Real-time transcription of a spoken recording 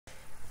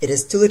It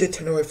is too late to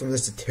turn away from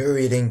this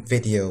deteriorating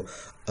video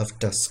of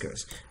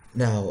Duskers.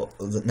 Now,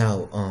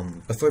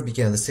 before we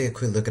begin, let's take a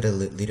quick look at the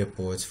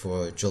leaderboards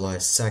for July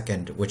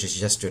 2nd, which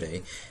is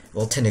yesterday.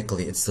 Well,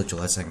 technically, it's still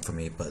July 2nd for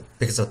me, but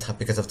because of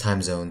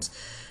time zones,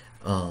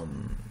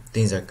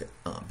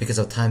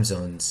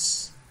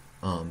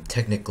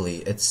 technically,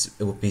 it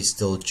will be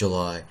still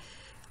July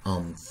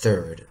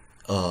 3rd,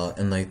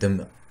 and like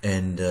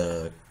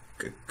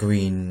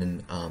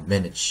green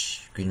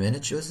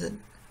minute was it?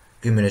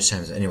 Green minute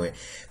time zone. Anyway,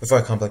 before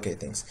I complicate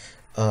things,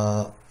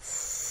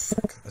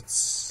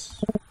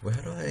 where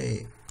do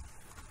I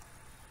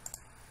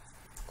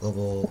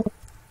global?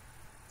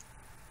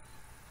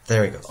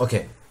 There we go.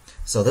 Okay,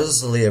 so this is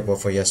the leaderboard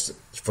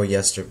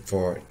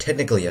for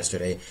technically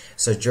yesterday.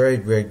 So Jerry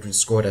Rigg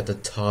scored at the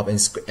top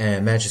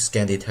and managed to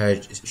scan the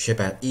entire ship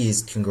at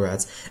ease.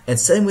 Congrats. And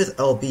same with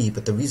LB,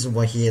 but the reason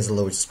why he has a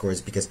lower score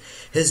is because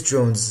his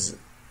drones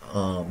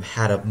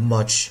had a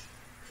much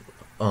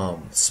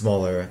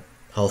smaller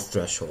health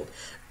threshold.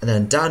 And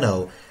then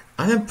Dano,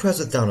 I'm impressed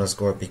with Dano's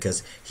score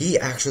because he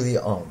actually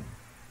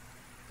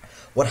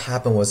what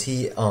happened was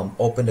he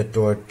opened the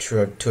door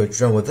to a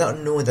drone without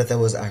knowing that there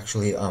was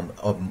actually an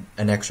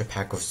extra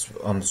pack of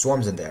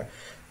swarms in there.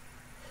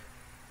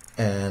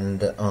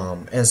 And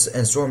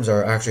swarms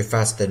are actually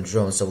faster than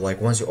drones. So like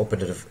once you open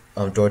the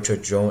door to a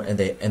drone and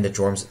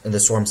the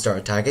swarms start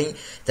attacking,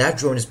 that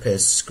drone is pretty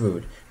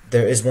screwed.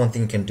 There is one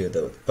thing you can do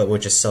though, but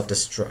which is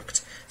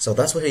self-destruct. So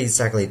that's what he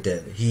exactly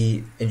did.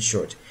 In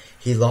short,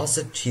 he lost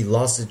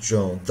the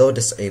drone, though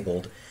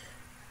disabled.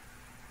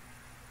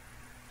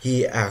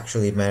 He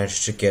actually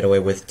managed to get away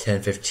with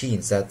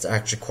 10-15. So that's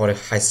actually quite a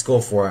high score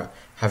for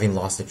having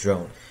lost the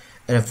drone.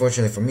 And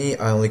unfortunately for me,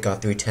 I only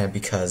got 310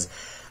 because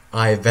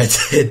I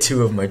vented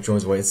 2 of my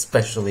drones away,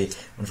 especially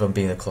from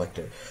being a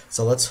collector.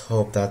 So let's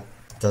hope that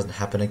doesn't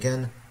happen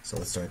again. So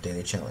let's start a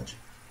daily challenge.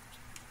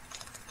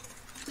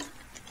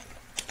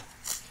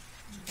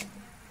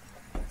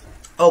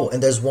 Oh,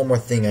 and there's one more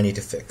thing I need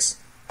to fix.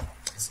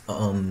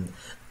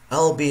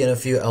 LB and a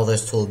few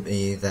elders told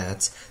me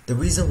that the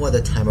reason why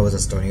the timer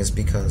wasn't starting is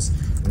because,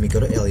 let me go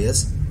to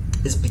alias,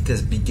 is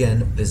because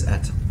begin is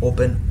at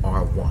open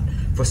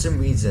R1. For some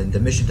reason, the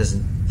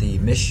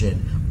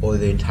mission or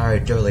the entire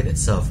derelict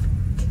itself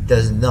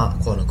does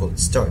not quote unquote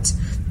start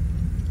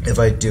if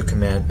I do a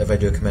command of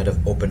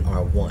open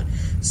R1.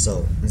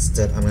 So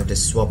instead, I'm going to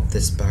swap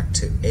this back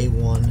to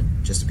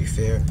A1 just to be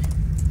fair.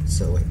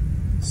 So wait,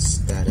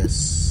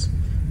 status.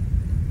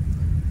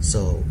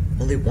 So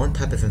only one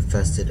type of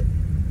infested.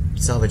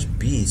 Salvage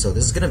B, so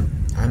this is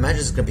I imagine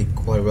it's gonna be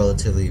quite a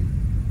relatively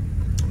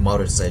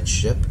moderate sized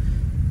ship.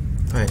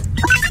 Alright,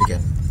 let's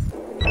begin.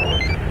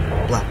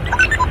 Black.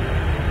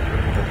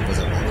 What was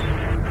that black?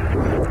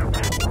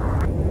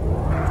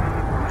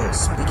 Oh,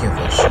 speaking of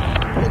which,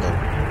 hold on.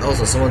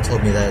 Also, someone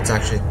told me that it's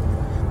actually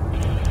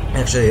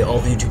all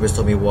the YouTubers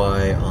told me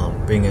why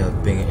being an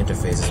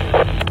interface is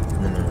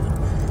no.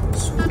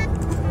 So,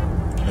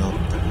 no.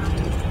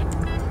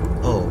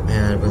 Oh,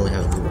 and we only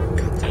have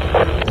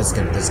this is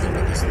gonna be this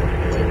little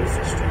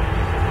frustrating.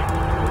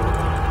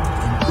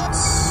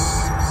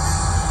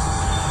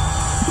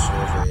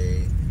 Survey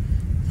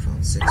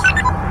found 6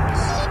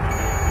 rounds.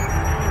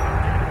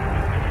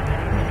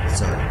 Right,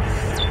 so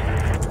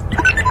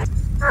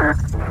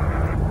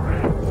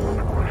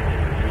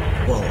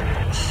well,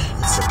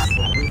 that's a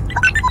problem.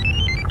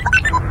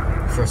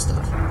 First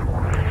off,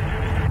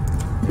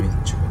 let me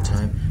check my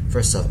time.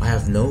 First off, I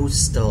have no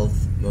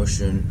stealth,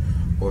 motion,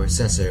 or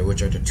sensor,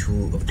 which are the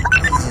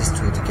easiest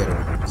tool to get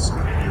around. So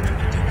I'm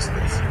going to use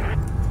this.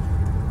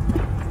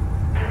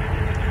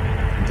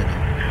 And then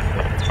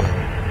I'll kill.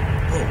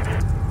 Oh,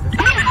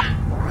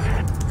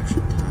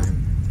 extra time.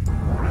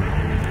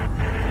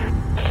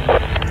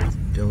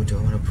 Do I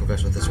want to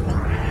progress with this or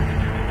not?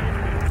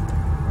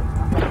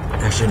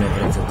 Actually, no, I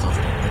don't feel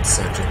confident. Let's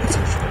actually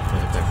put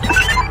it back.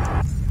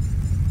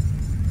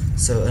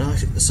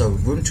 So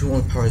room 2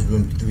 only powers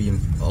room 3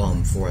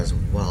 and 4 as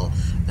well,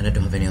 and I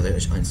don't have any other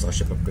uninstalled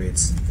ship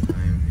upgrades.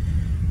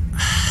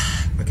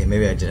 Okay,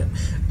 maybe I didn't.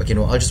 Okay,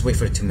 no, I'll just wait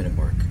for the 2-minute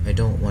mark. I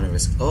don't want to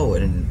risk. Oh,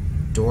 and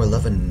door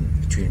 11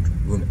 between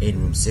room 8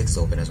 and room 6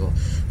 open as well.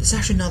 This is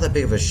actually not that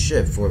big of a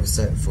ship for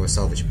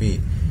salvage B.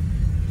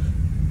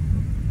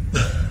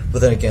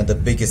 But then again, the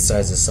biggest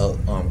sizes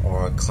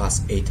are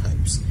class A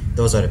types.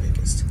 Those are the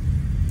biggest.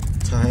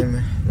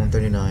 Time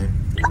 1:39.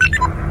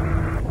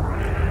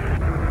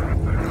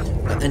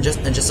 And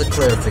just a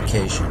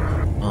clarification,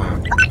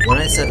 when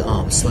I said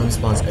slime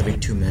spawns every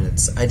 2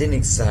 minutes, I didn't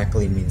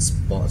exactly mean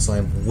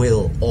slime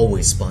will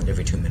always spawn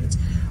every 2 minutes.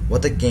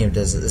 What the game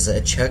does is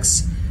it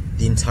checks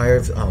the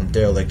entire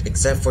derelict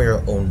except for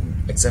your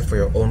own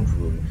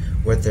room,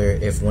 whether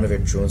if one of your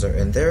drones are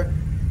in there,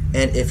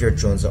 and if your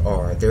drones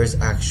are, there is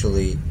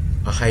actually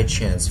a high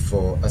chance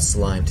for a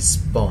slime to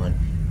spawn,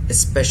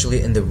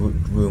 especially in the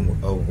room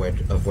of where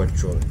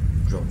drone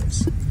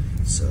is.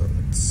 So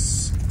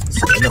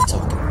enough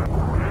talking.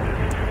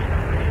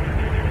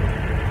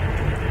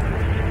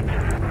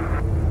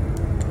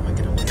 Come on,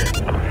 get on with it.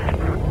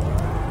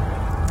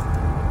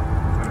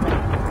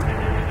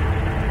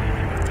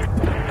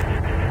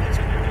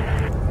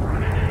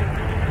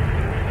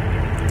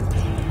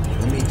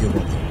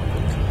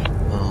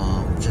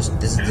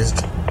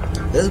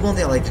 one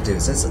thing I like to do,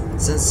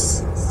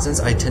 since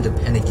I tend to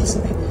panic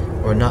easily,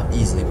 or not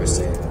easily per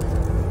se.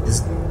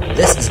 This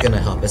is gonna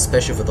help,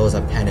 especially for those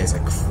that panic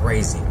like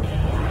crazy.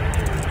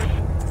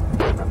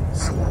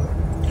 So,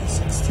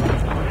 D16.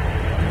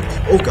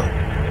 Oh god.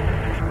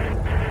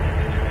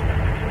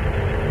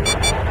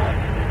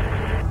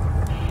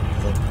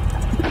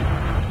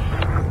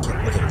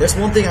 Okay, there's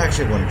one thing I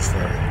actually want to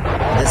try.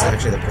 And this is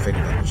actually the perfect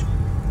advantage.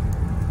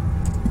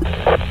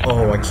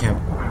 Oh, I can't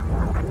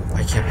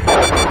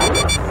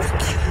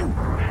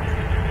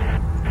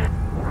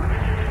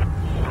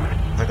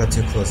I got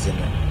too close,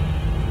 didn't I?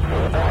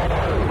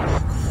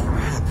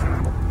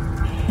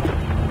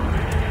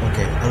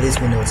 Okay, at least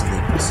we know it's a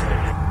leap, so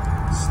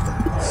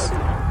stats.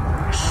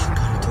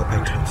 God,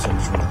 I took so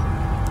much more.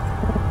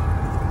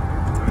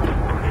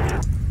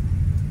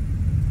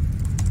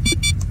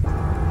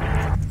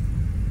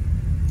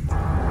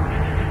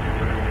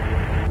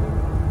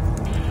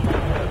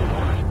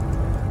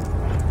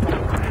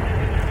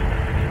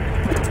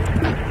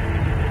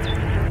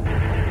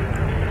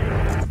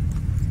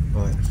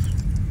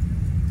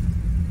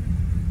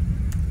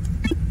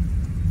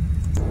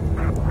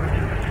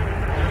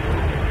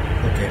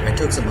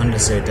 Took some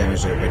unnecessary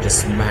damage there by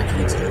just smacking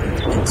into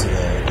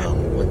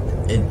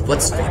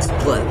what's face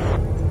blood.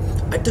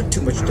 I took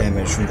too much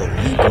damage from the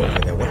leap over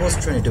there. What I was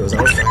trying to do is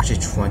I was actually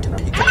trying to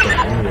pick up the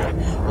lure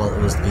while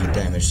it was being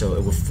damaged, so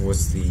it would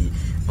force the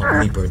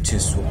leaper to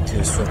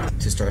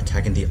start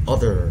attacking the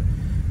other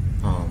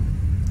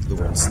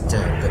lure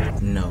instead.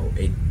 But no,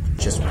 it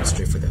just went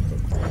straight for the other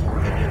one.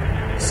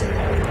 Okay, so.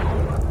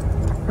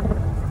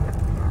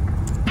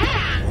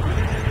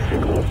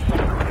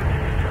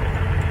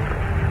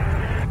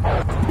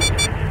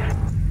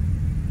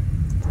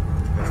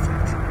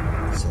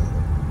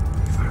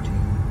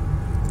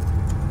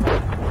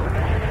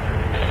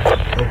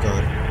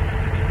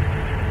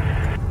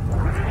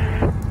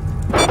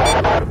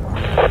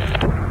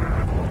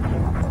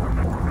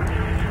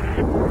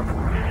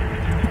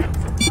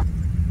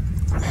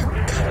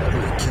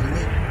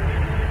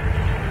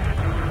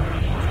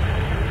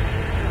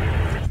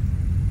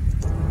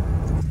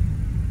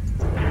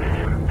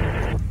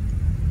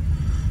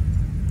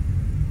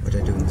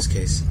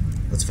 Case.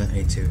 Let's vent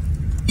A2.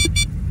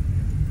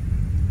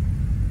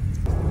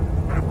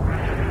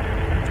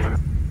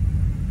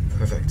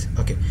 Perfect.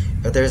 Okay,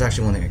 but there's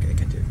actually one thing I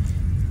can do.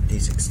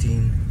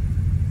 D16.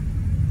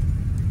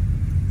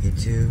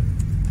 A2.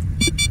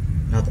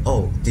 Now,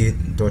 the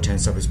door 10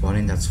 stop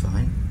respawning. That's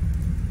fine.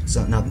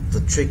 So now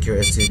the trick here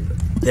is to.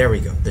 There we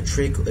go. The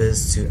trick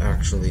is to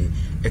actually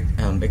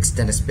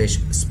extend the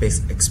space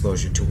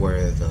exposure to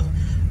where the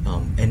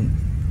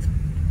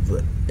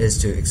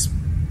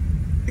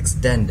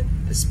extend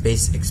the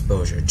space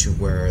exposure to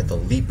where the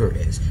leaper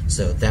is,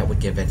 so that would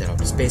get vented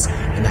out of space,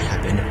 and that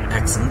happened.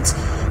 Excellent,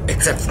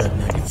 except for that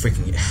 90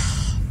 freaking.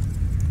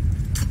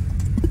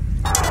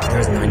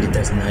 There's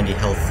 90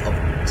 health of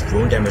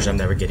drone damage I'm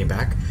never getting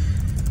back.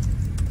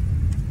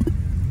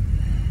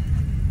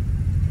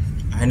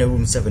 I know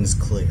room 7 is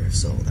clear,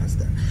 so that's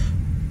that.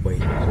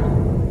 Wait, I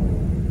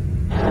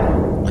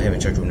haven't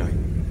checked room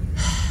 9.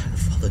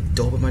 How the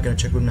dope am I gonna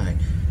check room 9?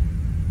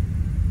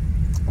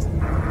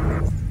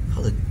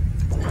 How the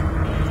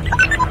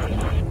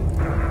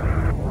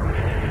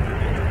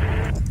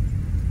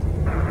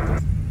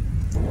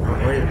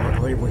I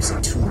already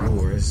wasted 2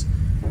 lures.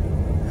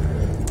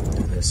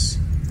 Do this.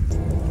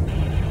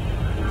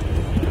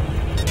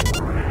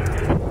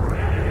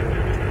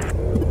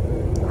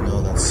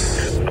 No,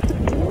 that's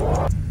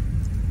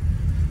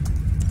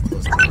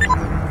close to the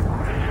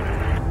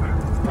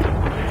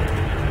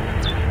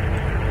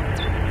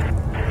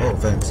oh,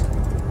 vent.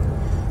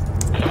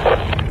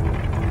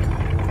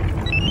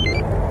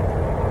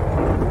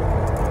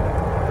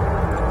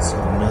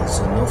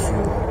 So no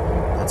fuel.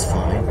 That's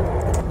fine. Good,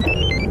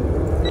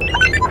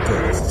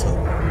 that's the top.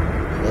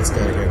 Let's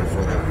get out of here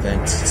before that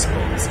vent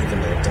spawns,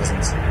 even though it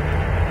doesn't.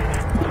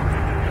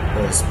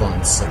 Or it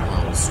spawns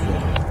somehow swarm.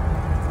 Up.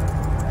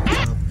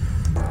 Yeah,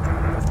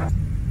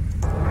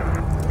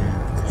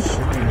 there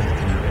should be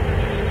nothing.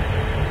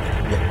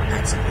 Yeah,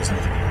 actually there's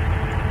nothing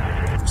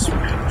here.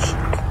 Swarm damage.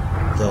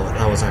 Though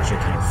that was actually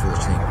kind of a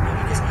foolish thing of me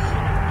because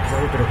I've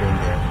already better go in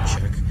there and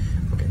check.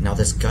 Okay, now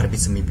there's gotta be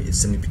something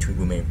between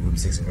room 8, room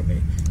 6, and room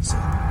 8. So,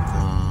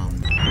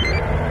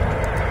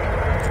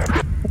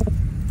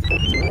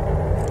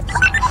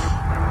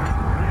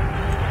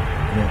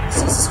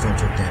 since the storm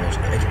took damage,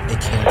 it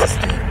can't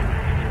sustain.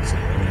 So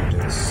what I'm gonna do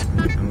is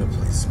I'm gonna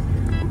place some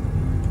here.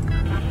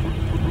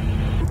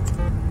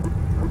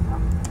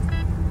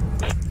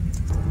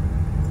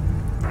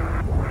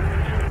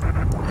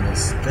 And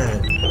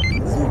instead,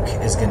 Luke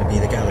is gonna be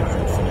the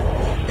Gallagher for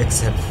now.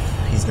 Except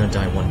he's gonna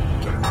die one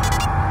game.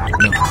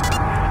 No.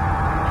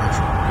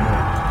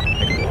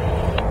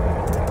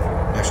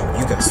 Actually,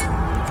 you guys.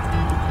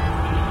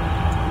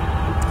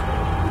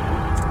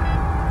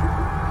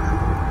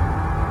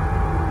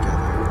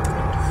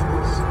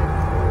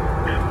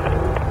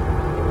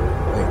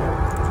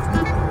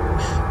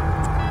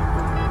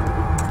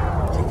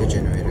 Take the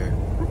generator.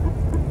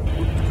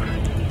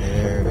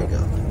 There we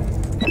go.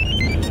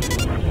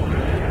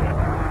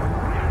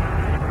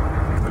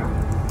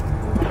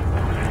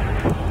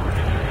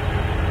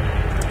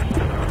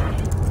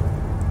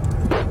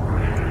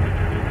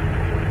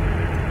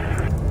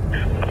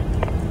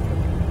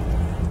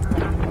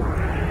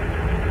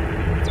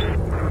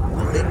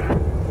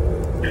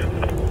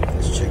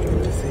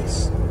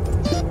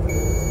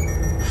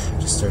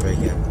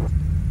 Yeah.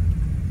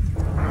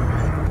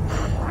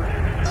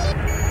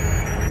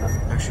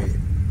 Actually,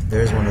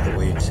 there's one other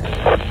way to.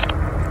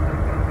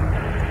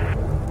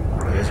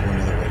 There's one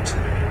other way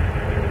too.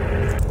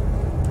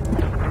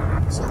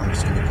 So I'm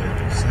just gonna go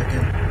for a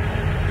second.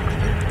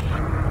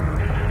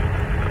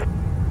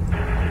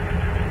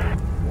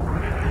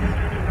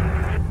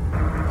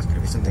 There's gonna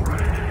be something.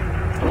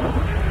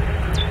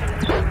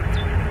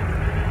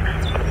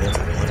 That's a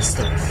lot of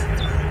stuff.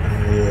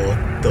 What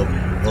the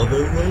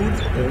mother load?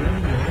 Oh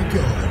my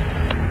god.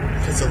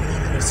 That's a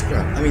lot of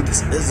scrap. I mean,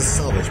 this is a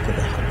salvage,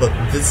 but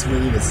this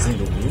really in a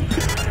single room?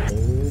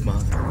 Oh my.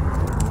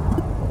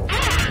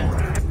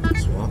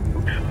 Swap.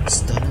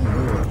 Stunning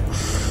lure.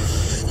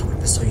 That would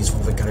be so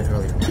useful if I got it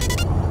earlier.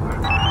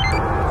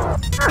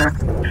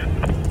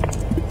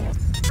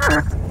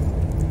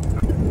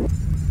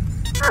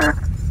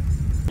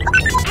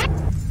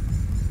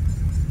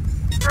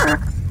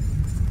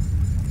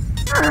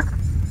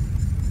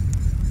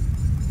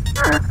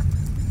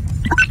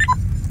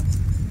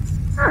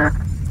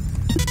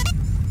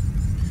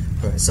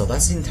 Alright, so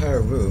that's the entire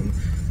room.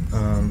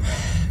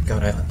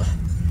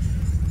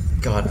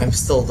 God, I'm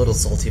still a little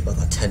salty about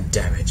that 10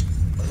 damage.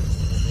 What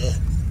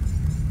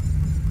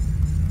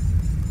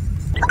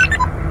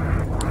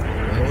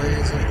way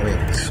is it?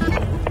 Wait,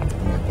 swap.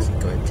 Let's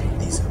go ahead and take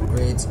these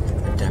upgrades.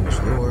 A damage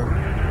lure.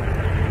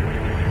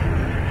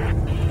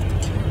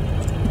 Okay.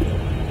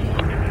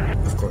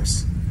 Of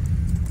course.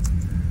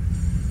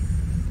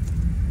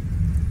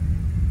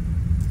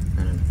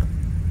 No.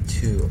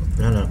 2.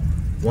 No.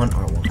 1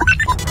 R1.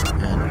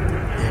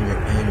 And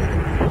you're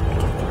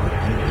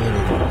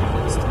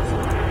gonna stuff.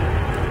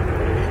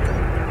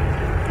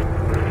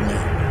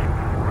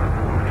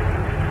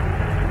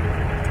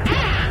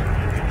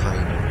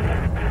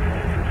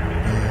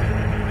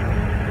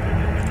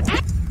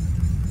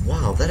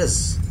 Wow, that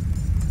is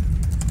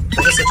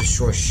such a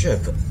short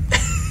ship.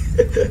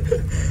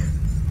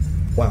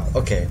 Wow,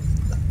 okay.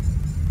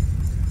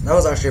 That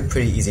was actually a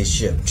pretty easy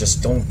ship.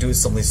 Just don't do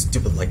something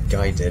stupid like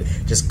Guy did.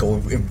 Just go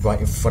right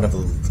in front of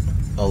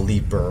a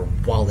leaper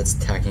while it's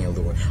attacking a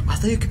lure. I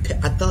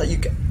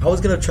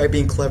was gonna try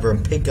being clever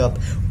and pick up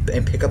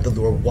the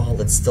lure while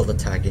it's still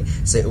attacking,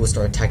 so it would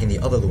start attacking the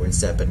other lure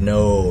instead. But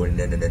no,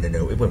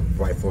 it went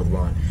right for the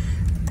run.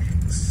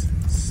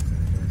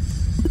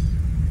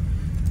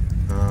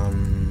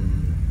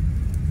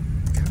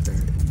 Gather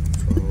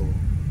info.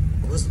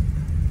 What was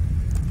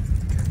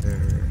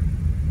gather?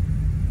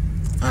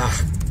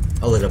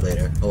 I'll look it up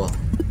later. Oh well.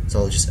 So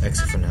I'll just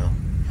exit for now.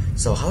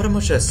 So how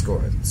much did I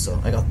score?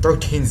 So I got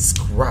 13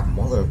 scrap,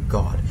 mother of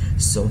god.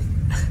 So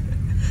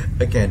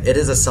again, it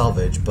is a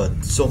salvage,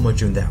 but so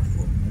much in that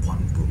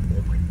one room.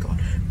 Oh my god.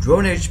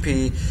 Drone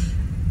HP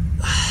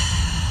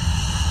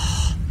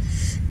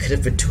could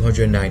have been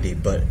 290,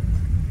 but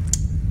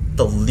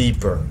the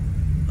leaper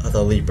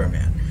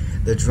man.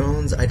 The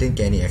drones, I didn't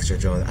get any extra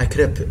drones. I could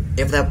have,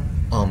 if that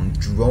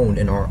drone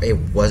in RA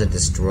wasn't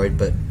destroyed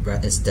but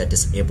instead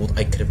disabled,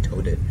 I could have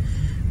towed it.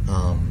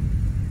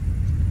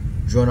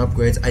 Drone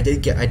upgrades, I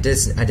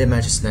did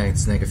manage to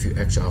snag a few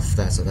extra off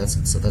that, so that's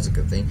a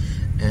good thing.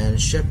 And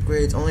ship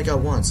upgrades, only got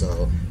one,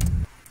 so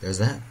there's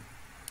that.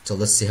 So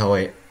let's see how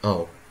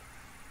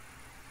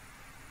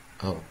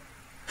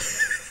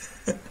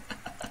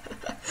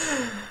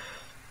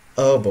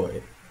oh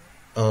boy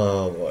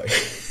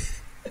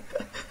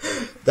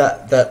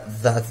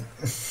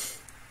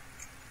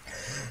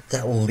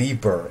that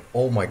leaper,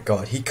 oh my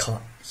god, he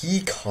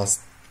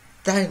cost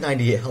that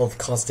 98 health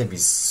costed me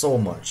so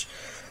much.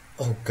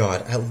 Oh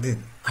god,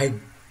 I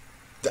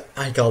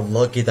got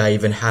lucky that I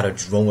even had a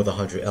drone with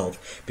 100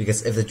 health,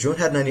 because if the drone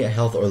had 98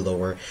 health or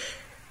lower,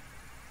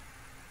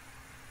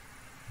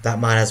 that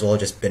might as well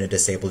just been a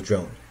disabled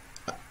drone.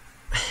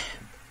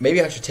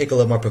 Maybe I should take a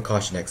little more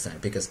precaution next time,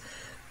 because...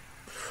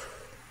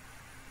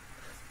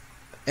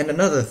 And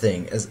another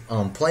thing is,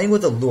 playing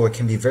with a lure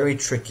can be very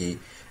tricky,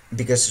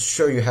 because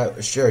sure you have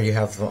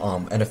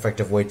an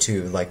effective way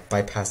to like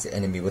bypass the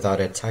enemy without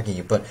it attacking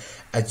you, but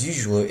as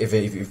usual, if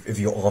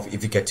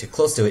you get too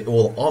close to it, it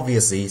will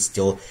obviously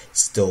still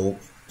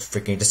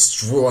freaking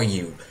destroy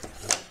you.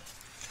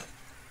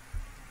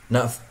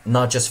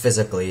 Not just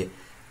physically,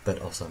 but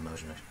also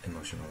emotionally.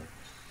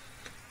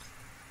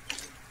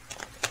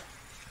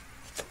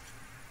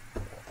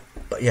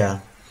 But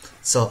yeah,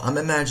 so I'm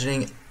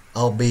imagining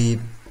I'll be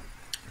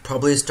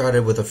probably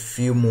started with a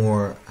few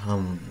more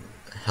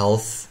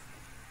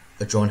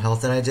drone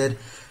health than I did.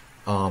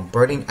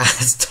 Birding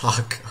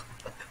Aztok,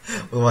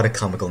 what a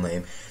comical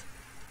name.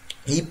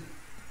 He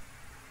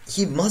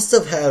must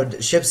have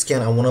had ship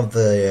scan on one of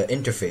the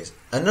interface.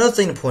 Another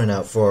thing to point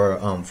out for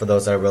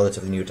those that are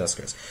relatively new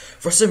Duskers,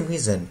 for some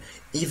reason,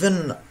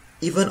 even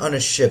on a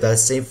ship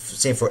that's same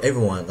for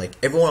everyone, like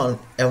everyone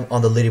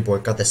on the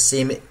leaderboard got the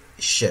same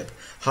ship.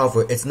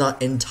 However, it's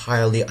not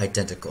entirely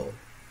identical.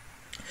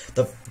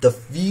 The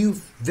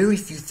very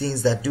few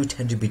things that do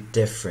tend to be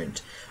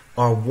different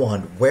are,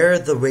 one, where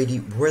the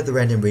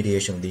random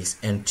radiation leaks,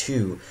 and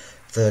two,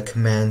 the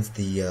commands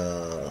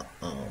the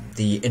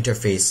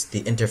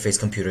interface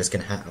computers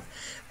can have.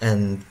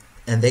 And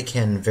and they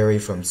can vary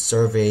from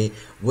survey,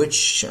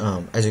 which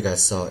as you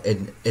guys saw,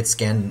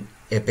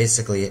 it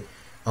basically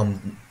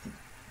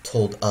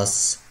told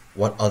us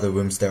what other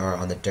rooms there are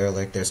on the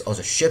derelict. There's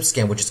also ship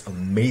scan, which is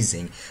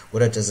amazing.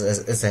 What it does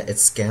is that it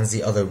scans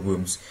the other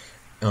rooms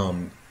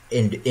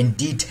in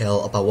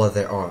detail about what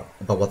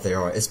they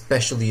are,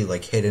 especially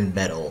like hidden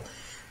metal,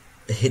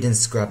 hidden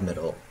scrap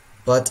metal.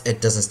 But it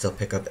doesn't still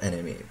pick up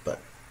enemy. But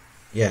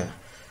yeah,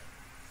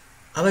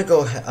 I'm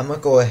gonna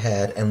go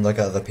ahead and look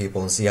at other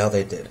people and see how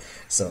they did.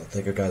 So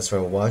thank you guys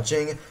for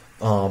watching.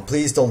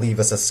 Please don't leave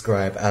a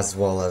subscribe, as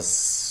well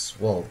as,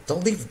 well,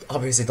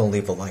 obviously don't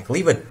leave a like.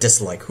 Leave a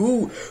dislike.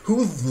 Who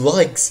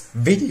likes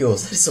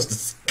videos? That is so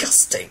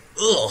disgusting.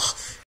 Ugh.